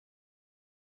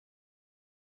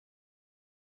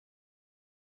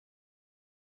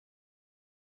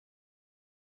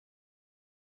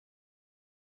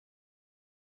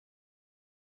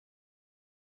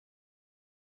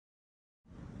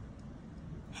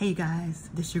Hey guys,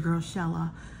 this your girl Shella,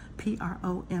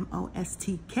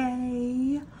 PROMOSTK,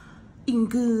 eating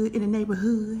good in the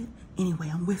neighborhood. Anyway,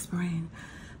 I'm whispering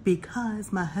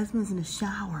because my husband's in the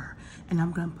shower and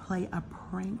I'm gonna play a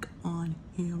prank on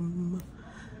him.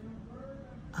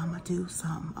 I'm gonna do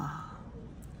some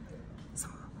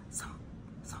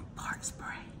part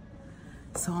spray.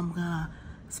 So I'm gonna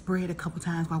spray it a couple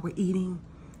times while we're eating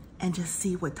and just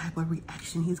see what type of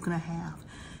reaction he's gonna have.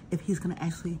 If he's gonna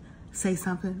actually say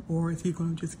something or is he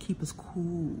gonna just keep us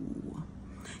cool?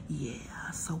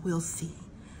 Yeah, so we'll see.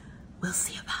 We'll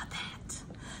see about that.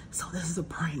 So this is a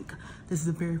prank. This is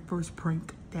the very first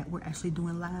prank that we're actually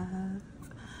doing live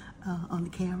on the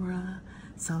camera.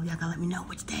 So y'all gotta let me know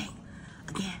which thing.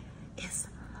 Again, it's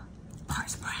part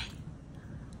spray.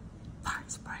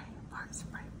 Part spray, part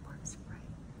spray, part spray.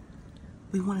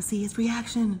 We wanna see his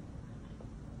reaction.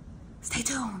 Stay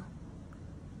tuned.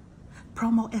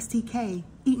 PromoSTK,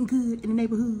 eating good in the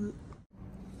neighborhood.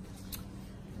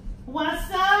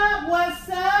 What's up,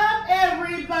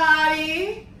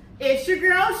 everybody? It's your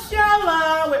girl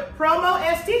Shella with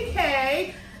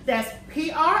PromoSTK. That's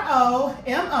PROMOSTK.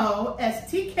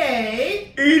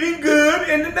 Eating good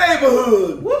in the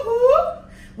neighborhood. Woohoo!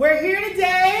 We're here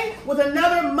today with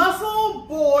another mussel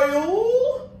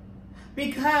boil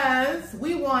because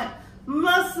we want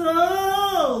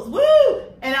mussels. Woo!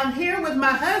 And I'm here with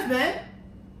my husband,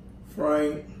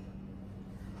 Frank.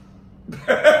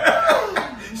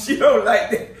 She don't like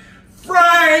that.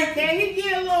 Frank. Can he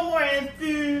get a little more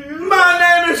enthused? My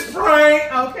name is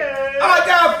Frank. Okay. I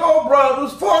got 4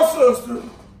 brothers, 4 sisters.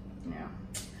 Yeah.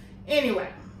 Anyway,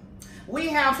 we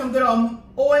have some good oil,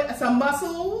 some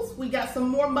mussels. We got some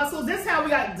more mussels. This time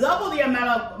we got double the amount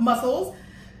of mussels.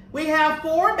 We have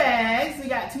 4 bags. We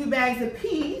got 2 bags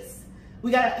apiece.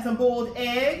 We got some boiled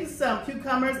eggs, some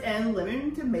cucumbers, and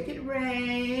lemon to make it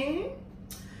rain.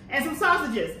 And some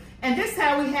sausages. And this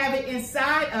time we have it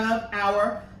inside of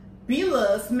our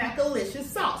beloved Smackalicious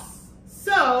sauce.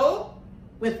 So,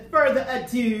 with further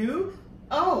ado,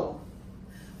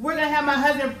 we're gonna have my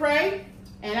husband pray,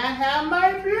 and I have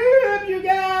my bib, you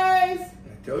guys.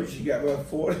 I told you she got about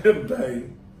 4 of them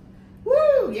things.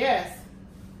 Woo, yes.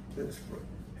 Let's pray.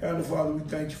 Heavenly Father, we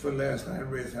thank you for last night's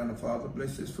rest. Heavenly Father,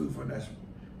 bless this food for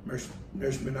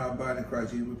nourishment in our body in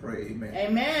Christ Jesus. We pray, amen.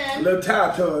 Amen. A little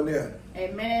tie to there.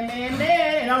 Amen, amen,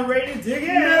 amen. And I'm ready to dig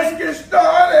in. Let's get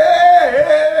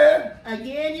started.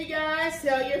 Again, you guys,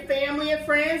 tell your family and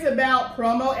friends about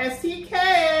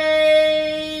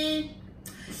PromoSTK.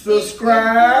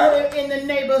 Subscribe. In the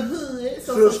neighborhood.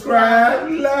 So subscribe,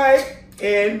 like,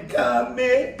 and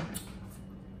comment.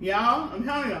 Y'all, I'm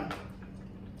telling y'all.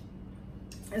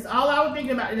 It's all I was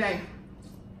thinking about today.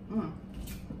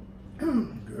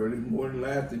 Girl, it's more than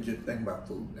life than just thinking about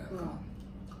food now.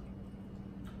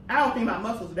 I don't think about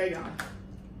mussels today, y'all.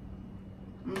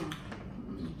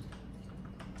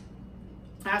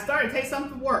 I started to take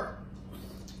something to work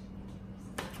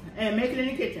and make it in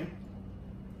the kitchen.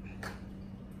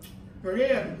 For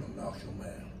real. I'm not your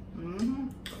man.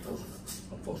 I'm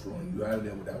supposed to run you out of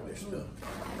there without that stuff.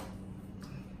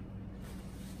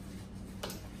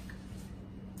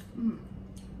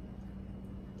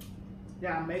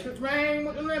 Yeah, make it rain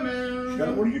with the lemon.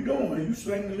 Scott, what are you doing? You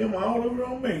slinging lemon all over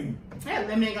on me. That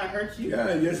lemon ain't gonna hurt you.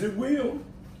 Yeah, yes it will.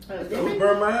 Lemon,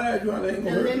 burn my eyes. You ain't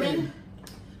gonna hurt me.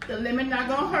 The lemon not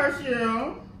gonna hurt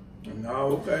you.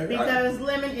 No, okay. Because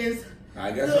lemon is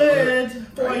good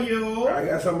for you. I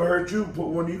got something to hurt you. Put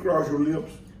one of you across your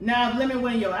lips. Now lemon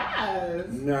went in your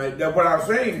eyes. No, that's what I'm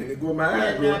saying. It go in my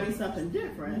eyes. Yeah, that'd be something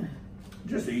different.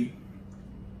 Just eat.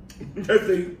 Just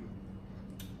eat.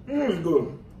 It's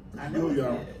good. I know good,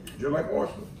 y'all. Just like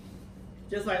oysters.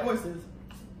 Just like oysters.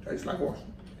 Tastes like oysters.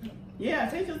 Yeah,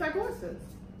 it tastes just like oysters.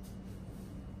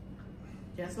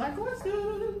 Just like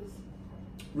oysters.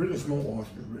 Really small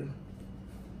oysters, really.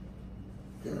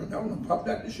 Yeah, that one popped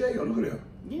out the shell. Look at that.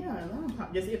 Yeah,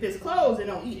 just if it's closed, then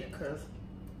don't eat it, cause.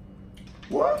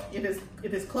 What? If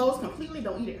it's closed completely,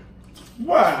 don't eat it.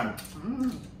 Why?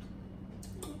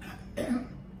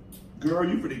 Girl,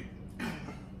 you pretty.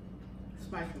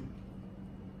 Spicy.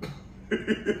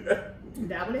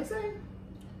 That what they say?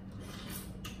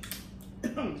 I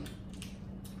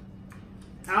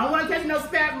don't want to catch no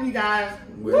spat from you guys.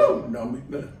 Well, no,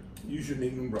 you shouldn't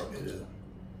even brought that up.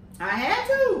 I had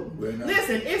to. Well, no.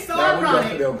 Listen, it's so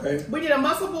ironic. Okay. We did a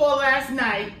mussel boil last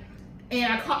night,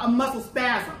 and I caught a mussel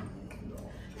spasm.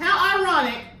 How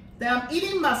ironic that I'm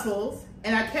eating mussels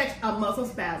and I catch a mussel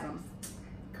spasm.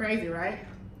 Crazy, right?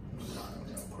 No,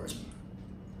 crazy.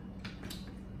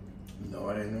 No,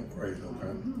 it ain't no crazy,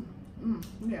 okay?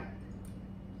 Yeah.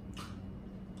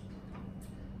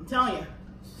 I'm telling you.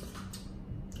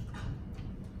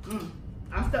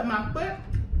 I stuck my foot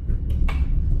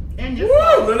in this.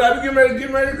 Woo! Look like we're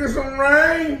getting ready to get some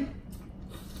rain.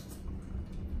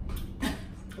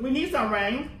 We need some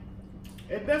rain.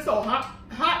 It's been so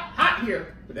hot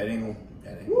here. But that ain't no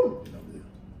good.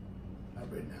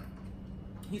 Not right now.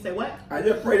 You say what? I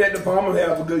just pray that the farmers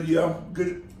have a good year.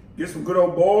 Get some good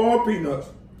old boiled peanuts.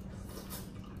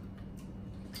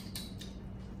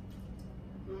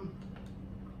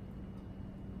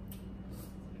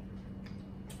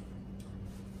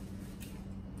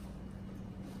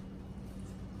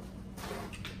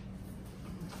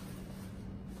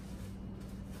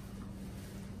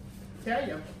 Tell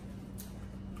you,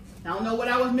 I don't know what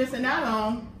I was missing out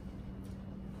on.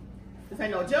 This ain't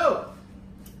no joke.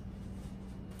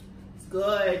 It's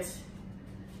good.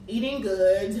 Eating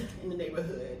good in the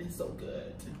neighborhood. It's so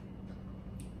good.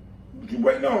 What you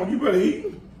waiting on? You better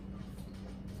eat.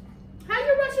 How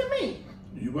you rushing me?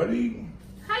 You better eat.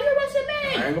 How you rushing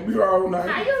me? I ain't gonna be here all night.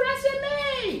 How you rushing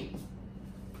me?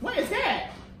 What is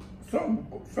that?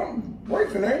 Something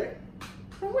breaking, ain't it?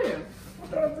 From where? I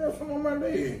thought I felt something on my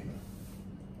leg.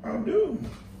 I do.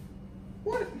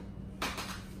 What?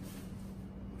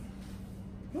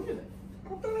 What is it? I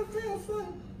thought I felt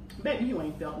something. Baby, you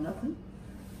ain't felt nothing.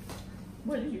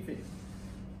 What did you feel?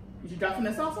 Did you drop some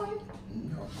of that sauce on you?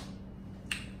 No.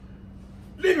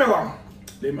 Leave me alone.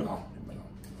 Leave me alone. Leave me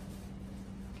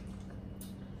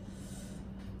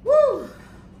alone.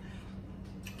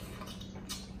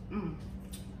 Woo!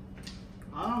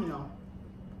 I don't know.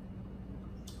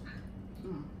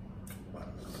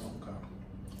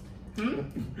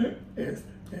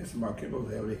 Ask my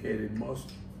kiddos have they had any mussel.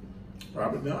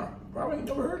 Probably not. Probably ain't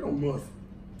never heard no mussel.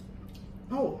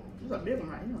 Oh, there's a big one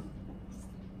right here.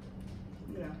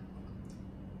 Yeah.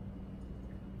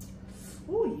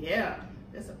 Oh yeah,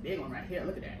 that's a big one right here.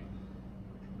 Look at that.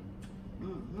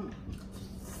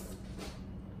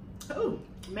 Oh,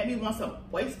 made me want some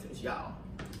oysters, y'all.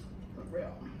 For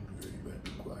real. You better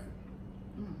be quiet.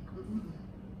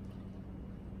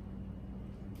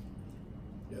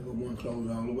 That little one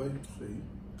closed all the way. See?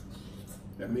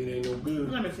 That mean ain't no good.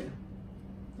 Let me see.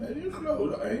 That is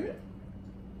closed, ain't it?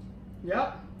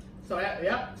 Yep. So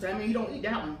that means you don't eat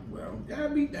that one. Well, gotta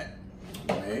beat that.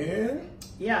 Man.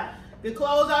 Yeah. The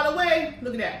clothes out of the way.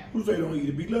 Look at that. Who say don't eat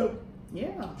it, be love?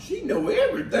 Yeah. She know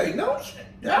everything, don't she?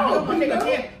 No, I'm take a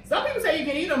chance. Some people say you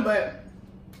can eat them, but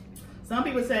some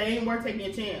people say it ain't worth taking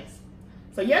a chance.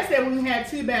 So yesterday when we had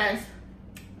 2 bags,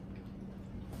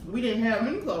 we didn't have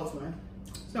many clothes, man.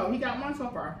 So he got one so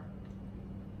far.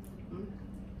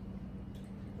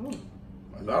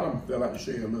 A lot of them fell out the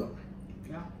shell, look.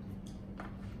 Yeah.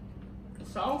 The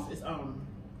sauce is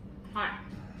hot.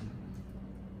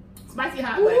 Spicy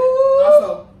hot, but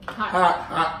also hot.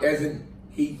 Hot as in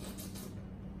heat.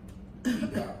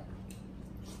 Yeah.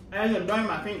 I ended up burning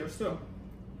my fingers too.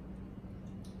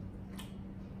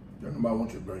 Nobody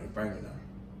wants you to burn your finger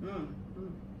now.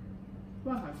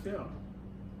 Well, I feel.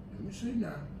 Let me see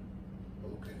now.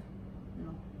 Okay.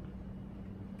 Yeah.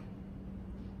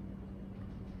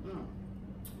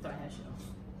 Thought I had shells.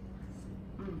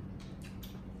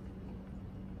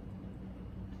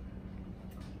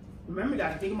 Remember, you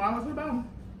gotta dig them all over the bottom.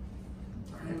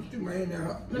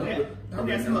 Look at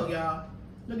that smoke, y'all.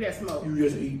 Look at that smoke. You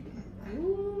just eat.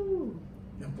 Ooh.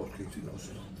 Them folks can't see no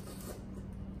shit.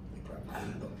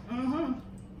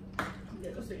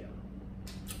 Let us see it.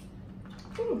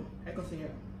 Ooh, let us see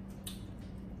it.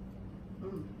 I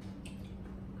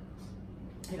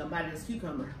think I'm biting this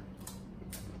cucumber.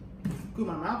 Cool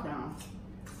my mouth down.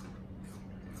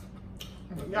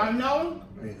 Y'all know?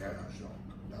 I ain't got no show.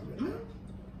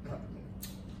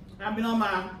 I've been on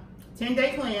my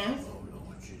 10-day cleanse. Oh,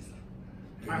 Lord Jesus.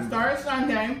 I started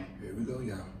Sunday. Here we go,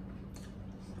 y'all.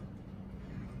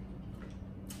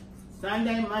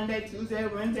 Sunday, Monday, Tuesday,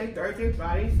 Wednesday, Thursday,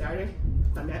 Friday, Saturday,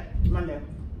 Sunday, Monday.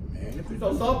 Man,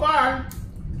 So far,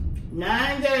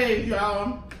 9 days,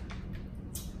 y'all.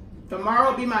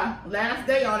 Tomorrow will be my last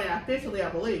day on it officially, I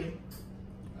believe.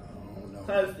 Oh, no.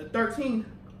 Because the 13th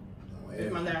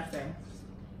is my last day.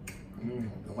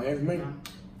 Don't ask me.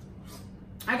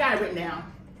 I got it written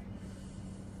down.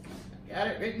 Got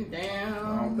it written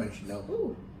down. I don't think she knows.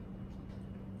 Ooh.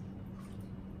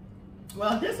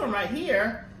 Well, this one right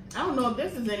here, I don't know if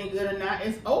this is any good or not.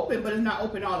 It's open, but it's not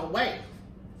open all the way.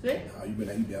 See? No, you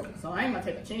better eat that one. So I ain't gonna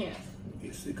take a chance.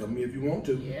 Get sick of me if you want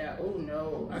to. Yeah, oh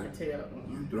no, I can tell.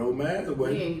 You throw mine We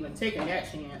away. ain't even taking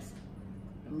that chance.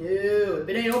 No, if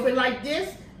it ain't open like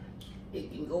this,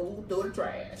 it can go through the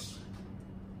trash.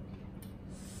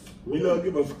 We love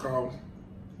give us a call.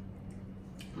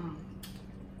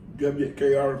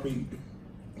 WKRP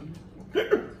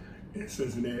in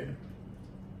Cincinnati.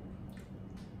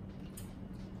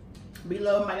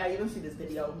 Beloved might not even see this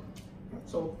video.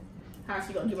 So how's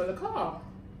she gonna give her the call?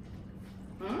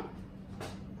 Hmm?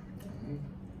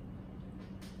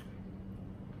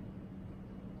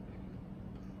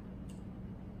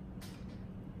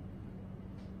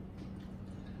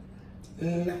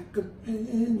 Like a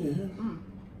penny.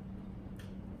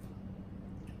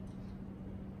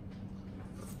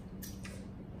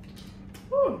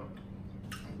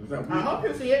 I hope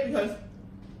you see it because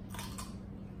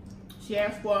she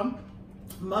asked for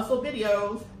muscle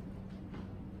videos.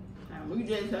 And we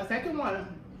did the second one.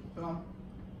 So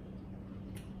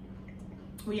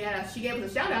she gave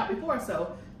us a shout out before,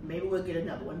 so maybe we'll get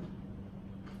another one.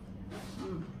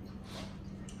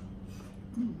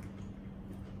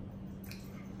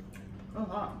 Oh,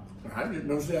 wow. I didn't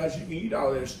know how she can eat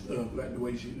all that stuff like the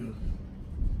way she does.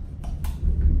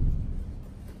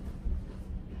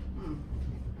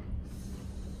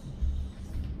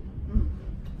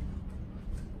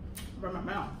 Burn my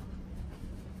mouth.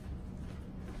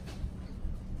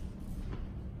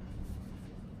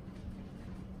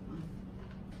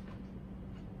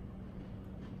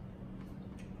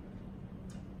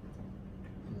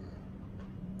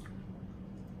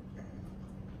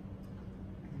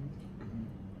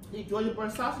 These Georgia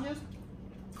bread sausages.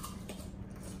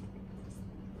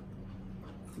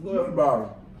 Good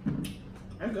about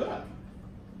They're good.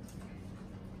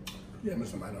 Yeah, but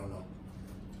somebody don't know.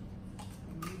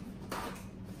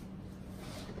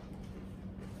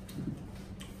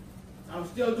 I'm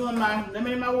still doing my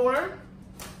lemon in my water.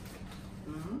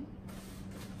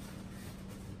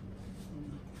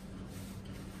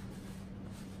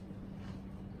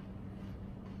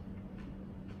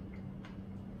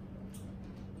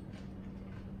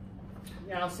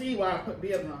 Y'all see why I put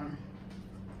bibs on.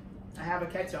 I have a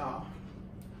catch-all.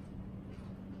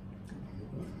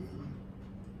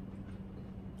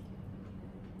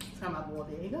 Try my boiled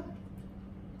egg.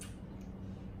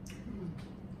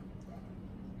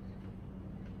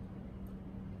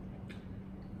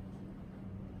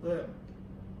 Good.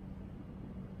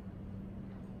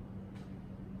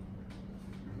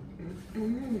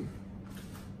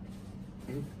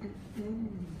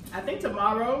 I think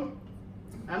tomorrow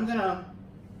I'm gonna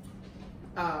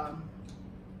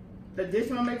the dish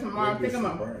I'm gonna make tomorrow. I think I'm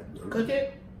gonna cook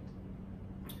it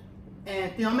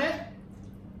and film it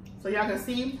so y'all can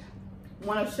see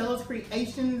one of Shell's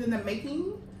creations in the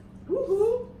making.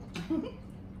 Woohoo!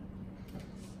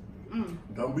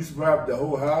 Don't be surprised if the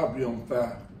whole house be on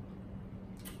fire.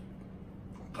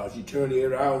 Cause she turned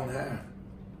it on high.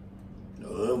 The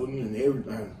oven and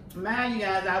everything. Mind you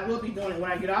guys, I will be doing it when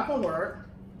I get off of work.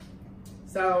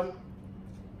 So,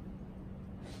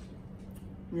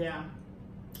 yeah.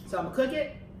 So I'm gonna cook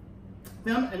it,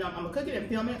 film it, and I'm gonna cook it and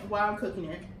film it while I'm cooking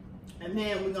it. And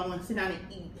then we're gonna sit down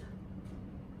and eat.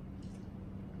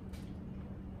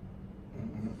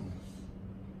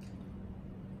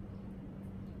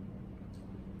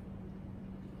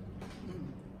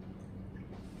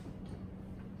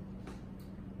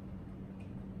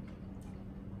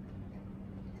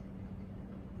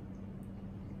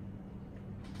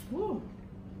 Woo.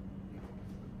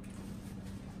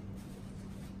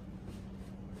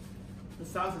 The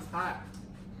sauce is hot.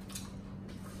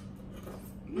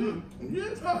 Yeah,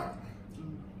 it's hot.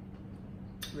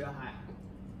 Real hot.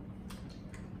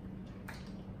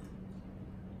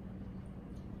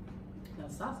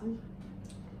 That sausage.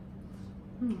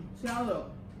 See how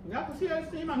look. Y'all can see that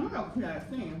steam? I know y'all can see that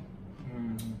steam.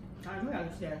 I know y'all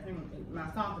can see that steam.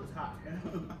 My sauce is hot.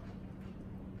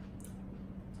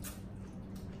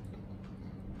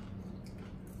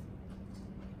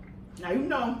 Now you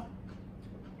know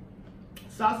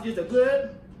sausages are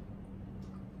good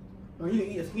when you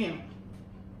eat the skin.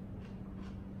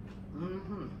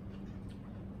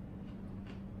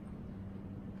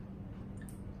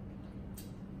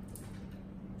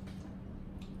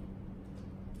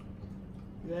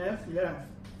 Yes, yes.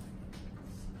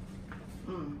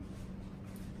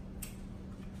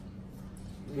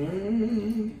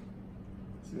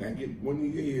 See, I get one of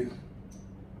these eggs.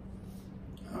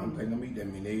 I don't think I'm gonna eat that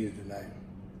many eggs tonight.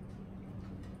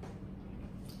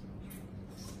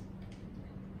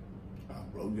 Oh,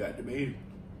 bro, you got the baby.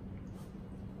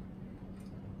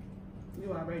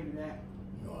 You already do that.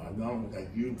 No, I don't.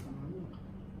 That's you.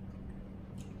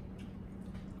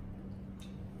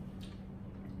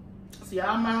 See,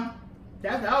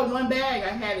 that's all one bag I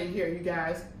had in here, you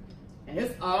guys. And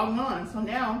it's all gone. So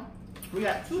now we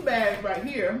got 2 bags right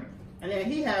here. And then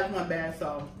he has 1 bag.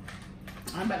 So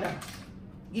I'm about to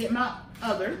get my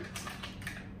other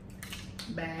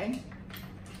bag.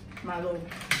 My little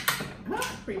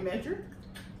pre-measure.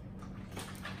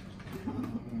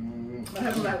 My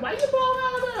husband's like, why you blowing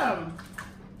all of them?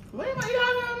 What am I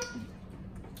eating?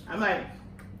 I'm like,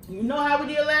 you know how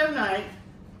we did last night.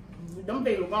 Them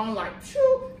things were going like,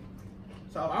 shoo.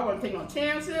 So I wasn't taking no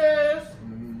chances.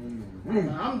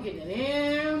 I'm getting it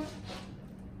in.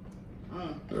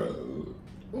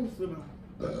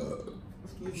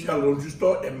 Shelly, don't you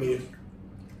start that mess.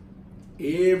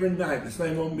 Every night, the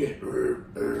same old mess.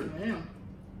 Yeah.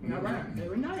 All right,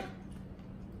 every night.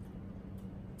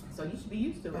 So you should be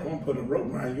used to it. I'm gonna put a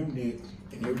rope around your neck,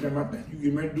 and every time you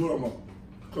get ready to do it, I'm gonna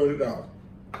cut it off.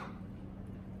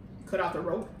 Cut off the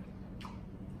rope?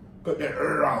 Cut that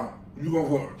off. You gonna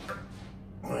go,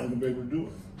 I ain't gonna be able to do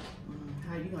it.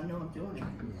 How you gonna know I'm doing it?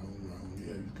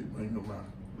 Yeah, you keep running around.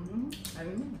 I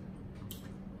don't know.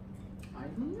 I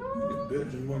don't know. You get better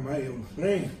than one I ever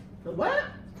seen. The what?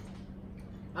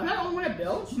 I'm not gonna wear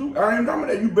belch. I ain't talking about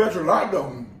that. You belch a lot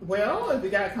though. Well, if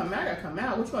it gotta come out, gotta come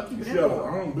out. What you gonna keep it in Yeah, for?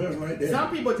 I don't belch like that. Some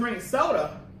people drink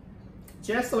soda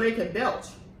just so they can belch.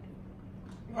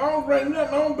 I don't drink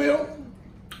nothing. I don't belch.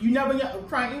 You never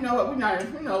crying. You know what? We're not.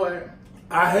 You know what?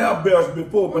 I have belched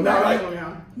before, but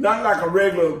not like a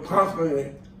regular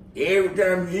constantly. Every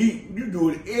time you eat, you do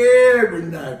it every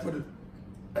night for the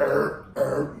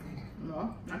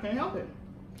No, I can't help it.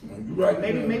 You right.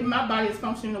 Maybe my body is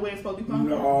functioning the way it's supposed to be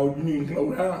functioning. No, you need to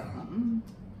slow down.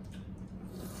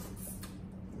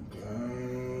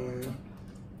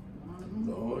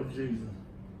 Lord Jesus.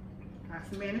 That's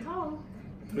the man to call.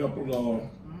 Help the Lord.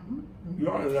 You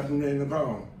already left me in the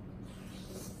car.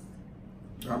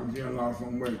 I'm getting lost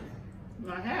some weight.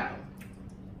 I have.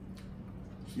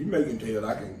 She making tell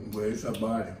I can, well, it's her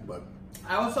body, but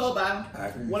I was told by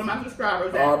one of my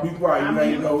subscribers that oh, be quiet, you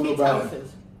ain't know nobody.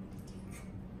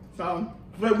 So,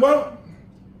 wait, what?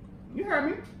 You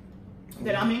heard me.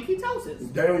 That I'm in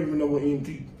ketosis. They don't even know what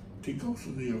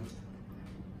ketosis is.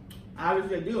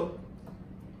 Obviously they do.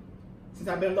 Since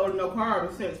I've been loading no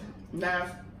carbs since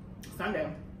last Sunday.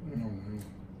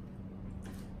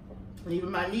 And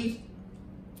even my niece,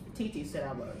 TT, said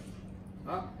I was.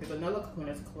 Oh, there's another one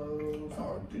that's closed.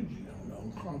 Oh, did you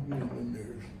know? Compliment the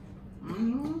nurse.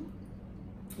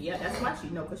 Yeah, that's why she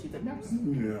know, because she's a nurse.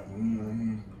 Yeah.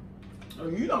 Oh,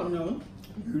 you don't know.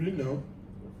 You didn't know.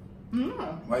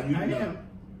 Why you didn't know?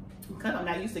 Because I'm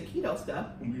not used to keto stuff.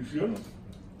 You should.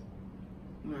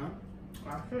 No,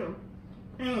 I should.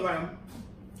 Anyway,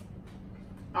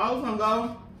 I was going to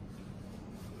go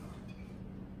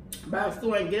by the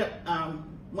store and get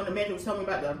one of the men was telling me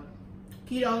about the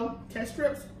keto test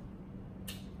strips,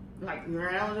 like your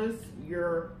analysis,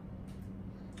 your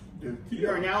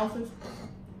analysis.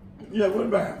 Yeah, what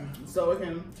about it? So it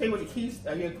can tell you what your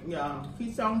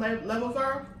ketone levels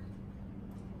are.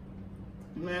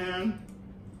 Man,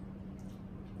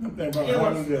 I'm thinking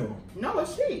about the devil. No,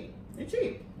 it's cheap. It's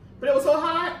cheap, but it was so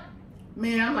hot.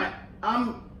 Man, I'm like,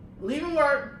 I'm leaving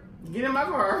work, getting in my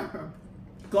car,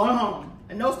 going home,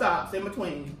 and no stops in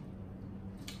between.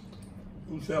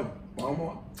 Who sell it?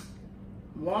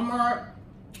 Walmart,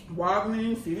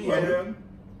 Walgreens, CVS.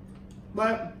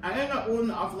 But I ended up ordering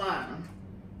offline.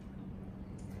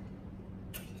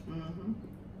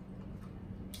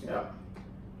 Yep.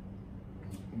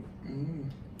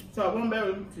 So I won't be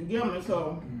able to get them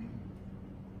until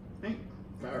I think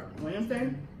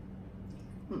Wednesday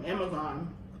from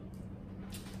Amazon.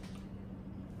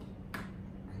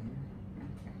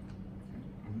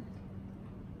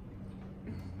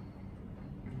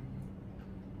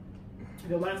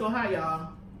 If it wasn't so hot, y'all,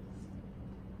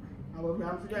 I would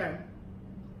have gone today.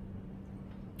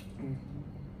 I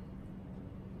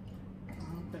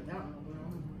don't think that one will.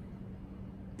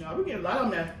 Yeah, we get a lot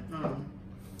of them that,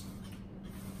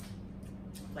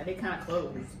 like they kind of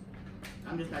close.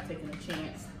 I'm just not taking a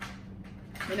chance.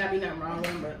 May not be nothing wrong with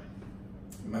them,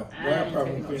 but I ain't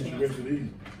probably taking no finish the chance. rest of these.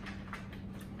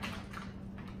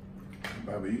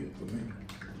 Probably it for me.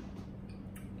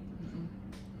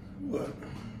 What?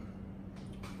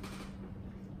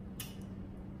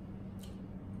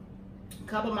 A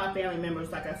couple of my family members,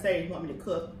 like I say, want me to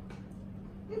cook.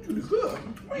 Want you to cook?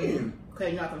 When?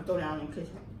 Okay, you're not gonna throw down in the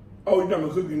kitchen. Oh, you're talking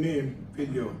about cooking in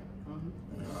video.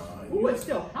 Ooh, it's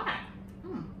still hot.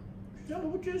 Tell me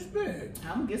what you expect.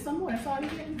 I'm gonna get some more. That's all you're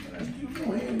getting. Let's keep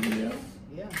your hands in there.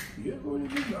 Yeah. Yeah, go ahead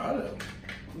and get out of it.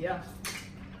 Yeah.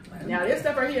 Now this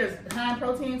stuff right here is high in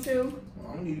protein too.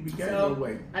 I don't need to be gaining So no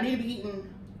weight. I need to be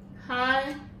eating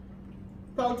high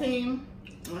protein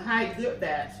and high good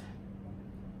fats,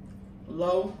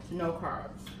 low to no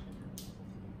carbs.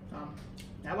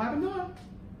 That's what I've been doing.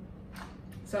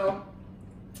 So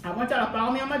I want y'all to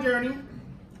follow me on my journey.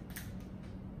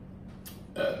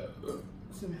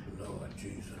 Lord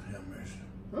Jesus, have mercy.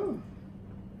 Ooh.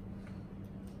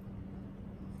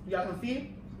 y'all can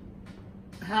see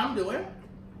how I'm doing.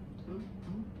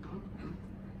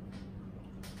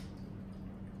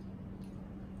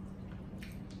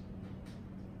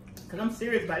 Cause I'm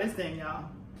serious about this thing, y'all.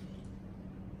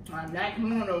 I'm not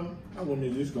gonna. I wonder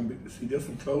if this gonna be. See, this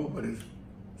one cold, but it's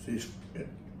crap.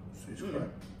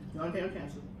 Don't take no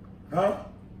chances. Huh?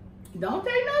 Don't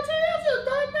take no chances.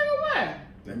 Throw it away.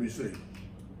 Let me see.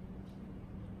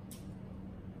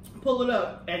 Pull it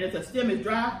up, and if the stem is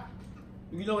dry,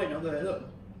 you know it ain't no good. Look.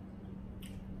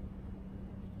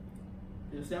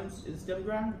 Is the stem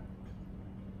dry?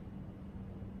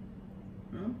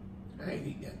 Hmm? I ain't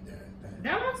eat that darn thing.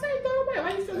 That's what I'm saying. Throw it away.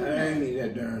 Why you still doing I that? ain't eat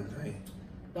that darn thing.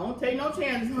 Don't take no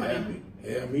chances, honey.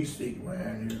 Have me stick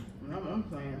around here. No, I'm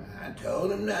saying. I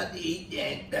told him not to eat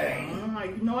that thing.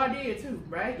 You know I did too,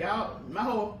 right? Y'all, my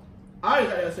whole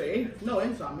audience out there say, no,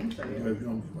 it's on me. You know, if you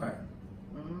don't be quiet.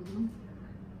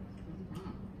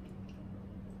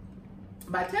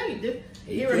 But I tell you, this,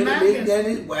 He it could reminds have me been of, that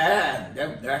is wild.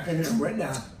 I can hear him right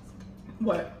now.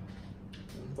 what?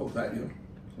 Folks out there.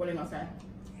 What are you gonna say?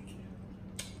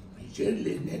 He should have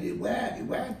listened to his wife. His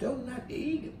wife told him not to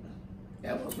eat it.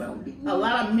 That was wrong with A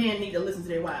lot of men need to listen to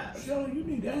their wives. So you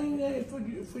need, I ain't asked for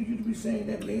you to be saying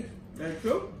that, man. That's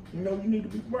true. You know you need to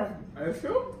be quiet. That's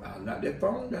true. I'll knock that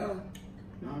phone down.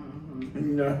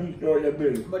 Mm-hmm. No, he started that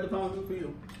business. What the phone do for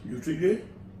you? You see this?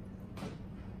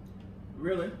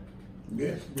 Really?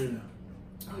 Yes, really.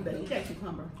 You better eat that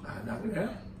cucumber. I'll knock it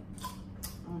down.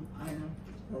 I know.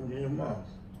 I'm in your mouth.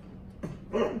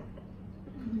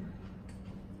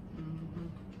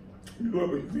 You go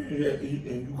up and finish that eat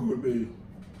and you go to bed.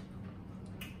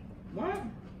 What?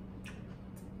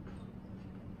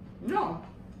 No.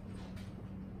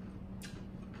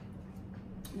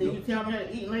 Did you tell me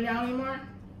to eat and lay down anymore?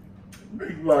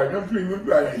 Big right, don't treat me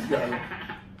right, Charlie.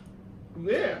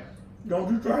 Yeah.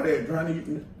 Don't you try that, trying to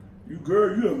eat. You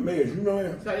girl, you a mess, you know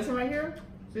that? So this one right here?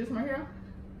 See this one right here?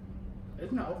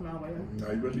 It's not open all the way.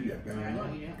 No, you better eat that thing. I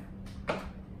don't eat it.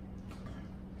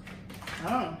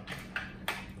 Oh.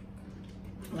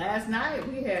 Last night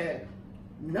we had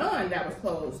none that was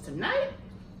closed. Tonight,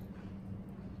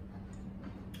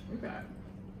 we got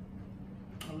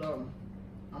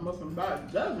almost about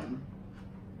a dozen.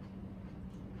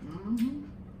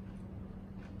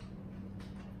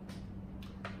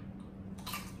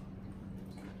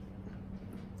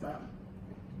 But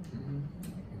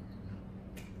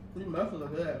these mussels are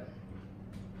good.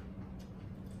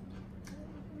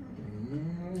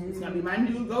 It's gonna be my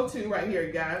new go-to right here,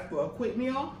 guys, for a quick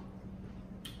meal.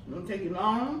 It won't take you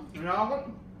long and all.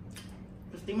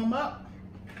 Just steam them up.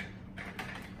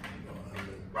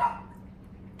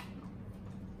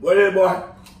 What is it, boy?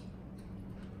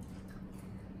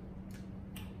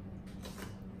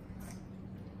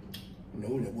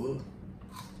 No, that was.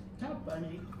 How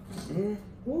funny. Mm-hmm.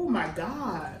 Oh my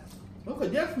God. Look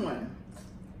at this one.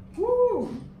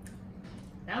 Woo.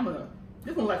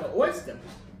 This one's like an oyster.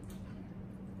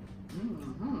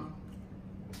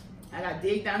 I gotta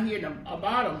dig down here in the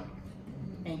bottom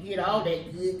and get all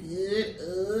that good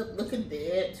up. Look at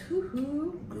that.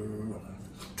 Woo-hoo. Girl.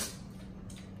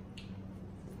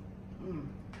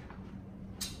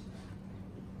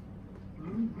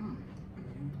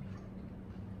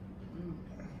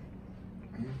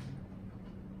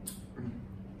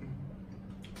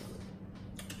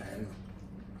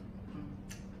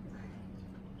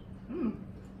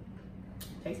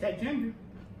 Taste that ginger.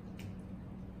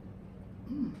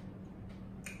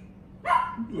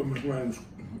 Look, my friends.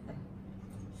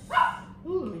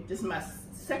 Ooh, this is my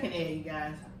second egg, you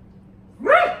guys.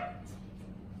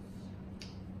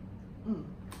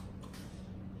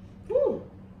 Ooh.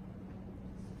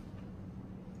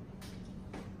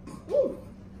 Ooh.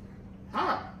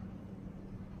 Hot.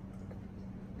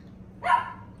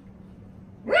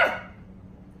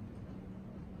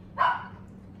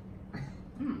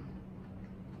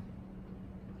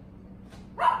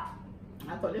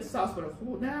 I thought this sauce would have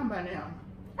cooled down by now.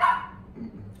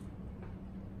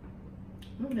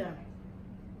 Look at that.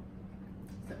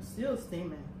 It's still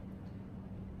steaming.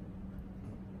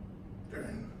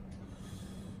 Dang.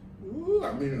 Ooh,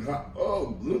 I mean, it's hot. Oh,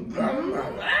 good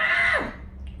God. Ah!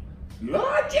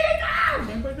 Lord Jesus!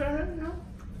 Can't put that in, no?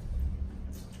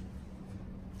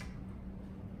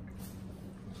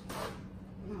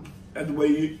 That's the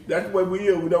way we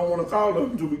are. We don't want to call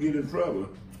them until we get in trouble.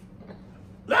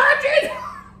 Lord Jesus!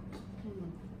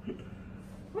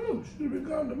 Oh, should have been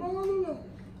gone to all along.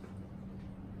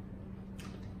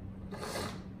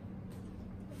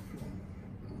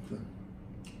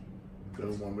 Could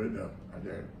have warmed it up. I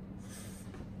did.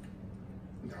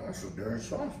 Now that's so darn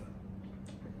saucy.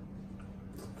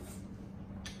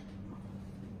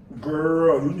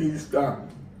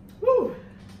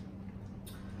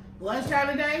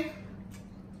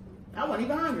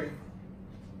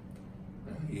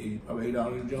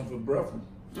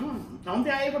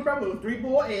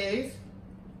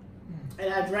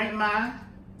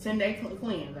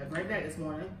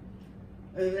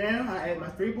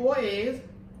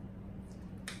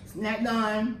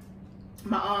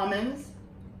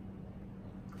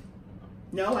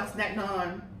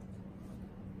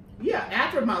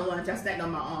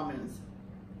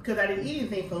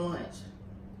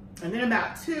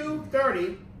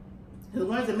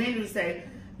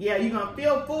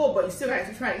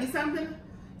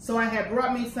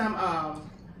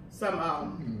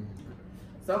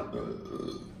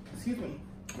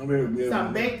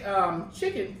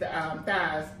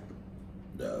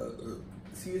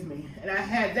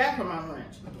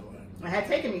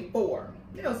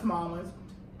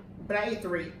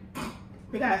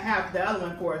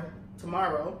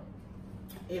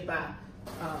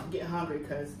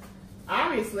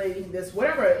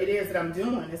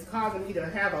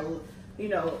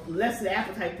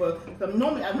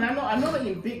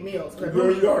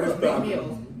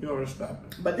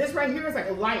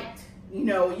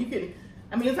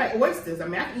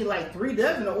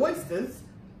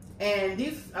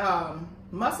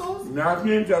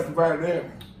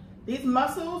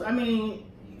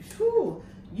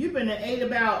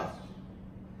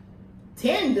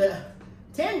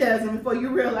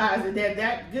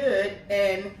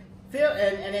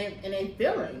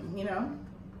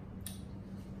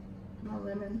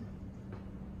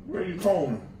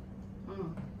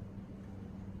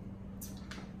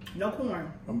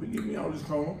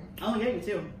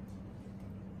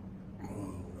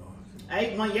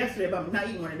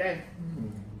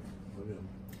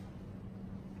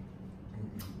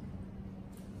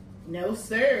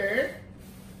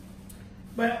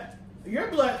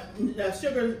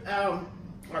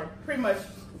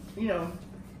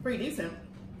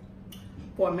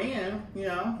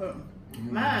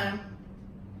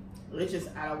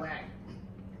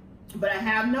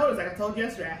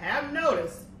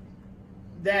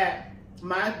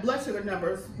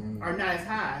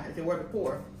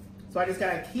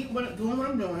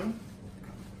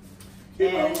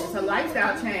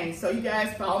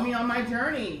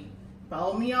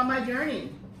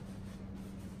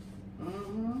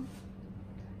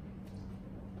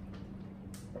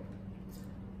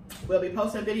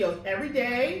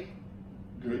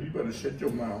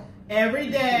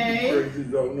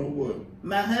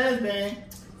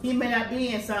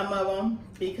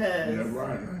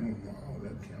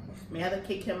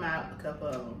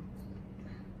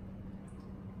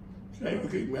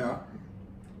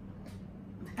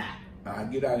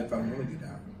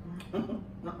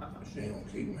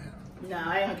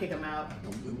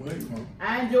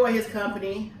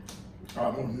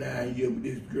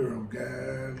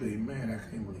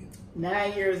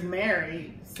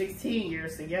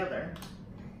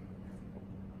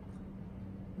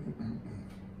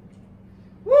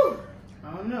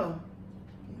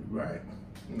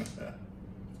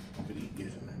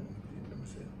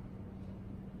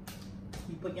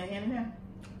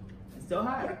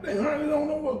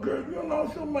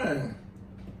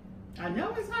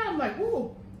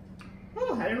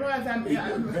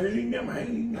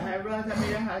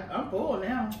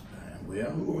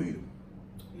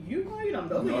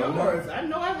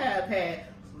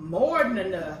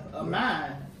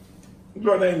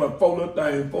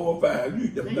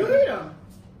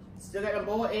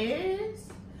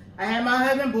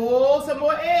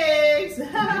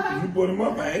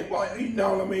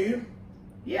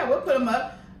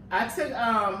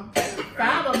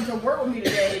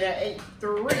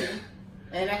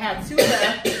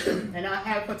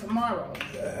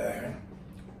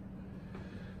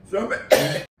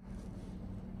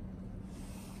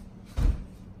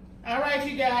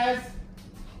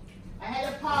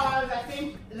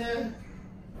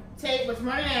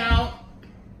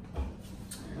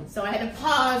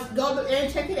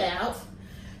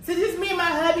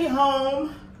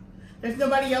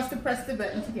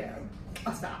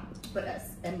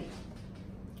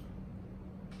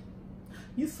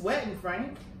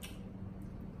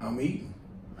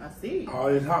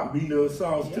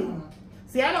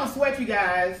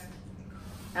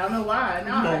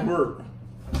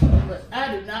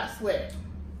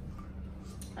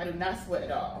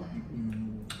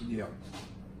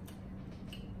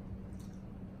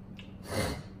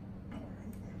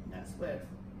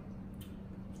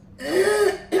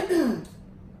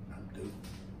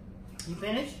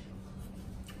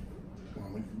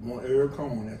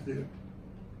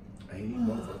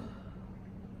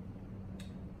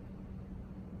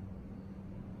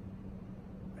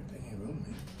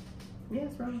 Yeah,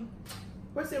 it's rolling.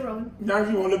 What's it rolling? Now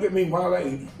you want to look at me while I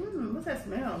eat. What's that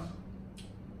smell?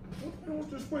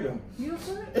 What's this smell? You don't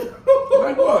smell it?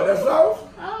 Like what? That sauce?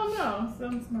 I don't know.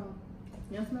 Some smell.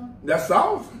 You don't smell? That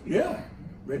sauce? Yeah.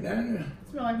 Right down there.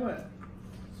 Smell like what?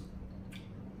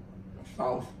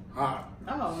 Sauce. Hot.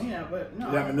 Oh, yeah, but no.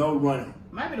 You got my nose running.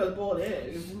 Might be those boiled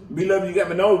eggs. Beloved, you got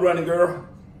my nose running, girl.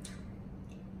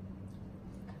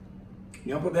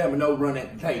 You don't put that my nose running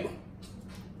at the table.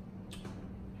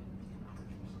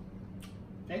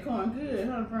 They going good,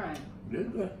 huh, Frank? This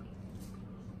good.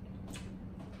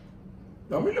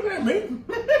 Don't be looking at me.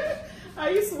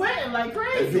 Are you sweating like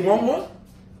crazy? If you want one?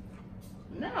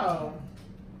 No.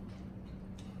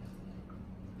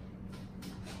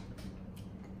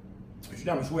 She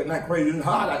got me sweating like crazy. It's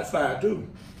hot outside, too.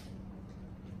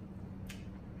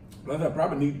 Plus, I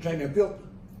probably need to change that filter.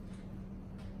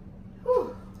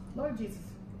 Whew. Lord Jesus.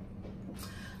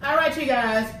 All right, you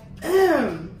guys.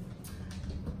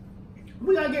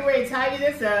 We're going to get ready to tidy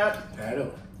this up. Tie it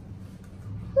up.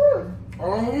 Whew.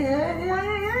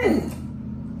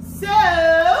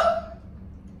 So,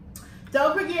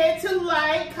 don't forget to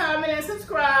like, comment, and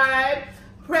subscribe.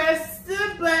 Press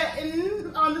the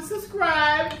button on the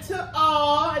subscribe to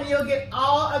all, and you'll get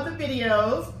all of the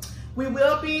videos. We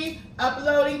will be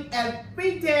uploading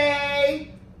every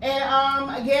day.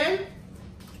 And again,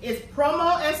 it's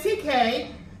PromoSTK.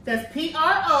 That's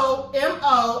PROMOSTK.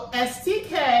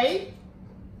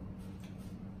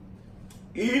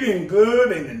 Eating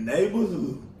good in the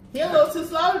neighborhood. He a little too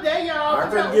slow today, y'all. I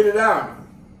couldn't get it out.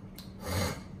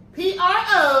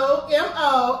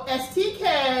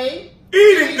 PROMOSTK.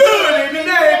 Eating good in the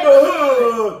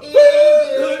neighborhood. Eating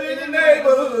good in the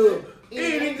neighborhood.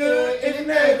 Eating good in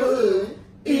the neighborhood.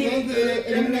 Eating good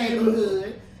in the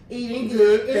neighborhood. Eating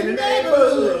good in the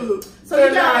neighborhood. So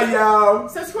you guys, y'all.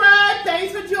 subscribe.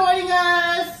 Thanks for joining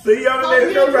us. See you on the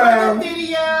next Hope you round. enjoyed the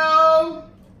video.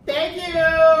 Thank you.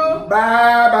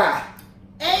 Bye-bye.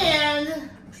 And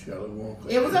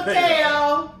it was a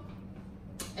fail.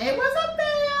 It was a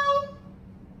fail.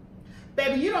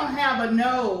 Baby, you don't have a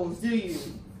nose, do you?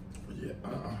 Yeah,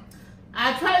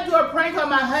 I tried to do a prank on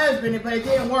my husband, but it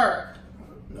didn't work.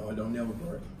 No, it don't never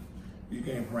work. You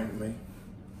can't prank me.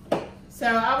 So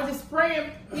I was just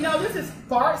spraying. You know, this is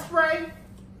fart spray.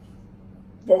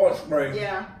 Fart spray.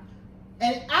 Yeah.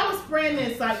 And I was spraying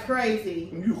this like crazy.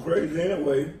 You crazy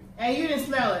anyway. And you didn't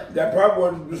smell it. That probably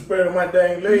wasn't the spray on my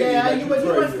dang leg. Yeah, like you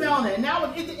weren't smelling it. Now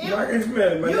I can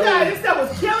smell it. you guys, this stuff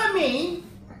was killing me,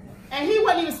 and he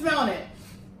wasn't even smelling it.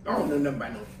 I don't know nothing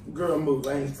about no girl move.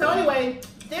 I ain't So anyway,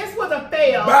 this was a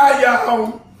fail. Bye,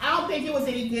 y'all. I don't think it was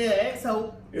any good.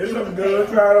 So It's it was some a good.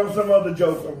 fail. Try it on some other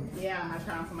joker. Yeah, I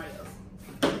tried on somebody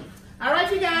else. All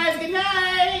right, you guys. Good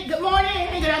night. Good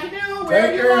morning. Good afternoon.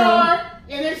 Wherever you are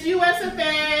in this US of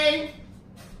A.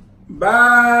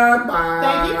 Bye bye.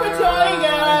 Thank you for joining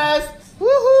us.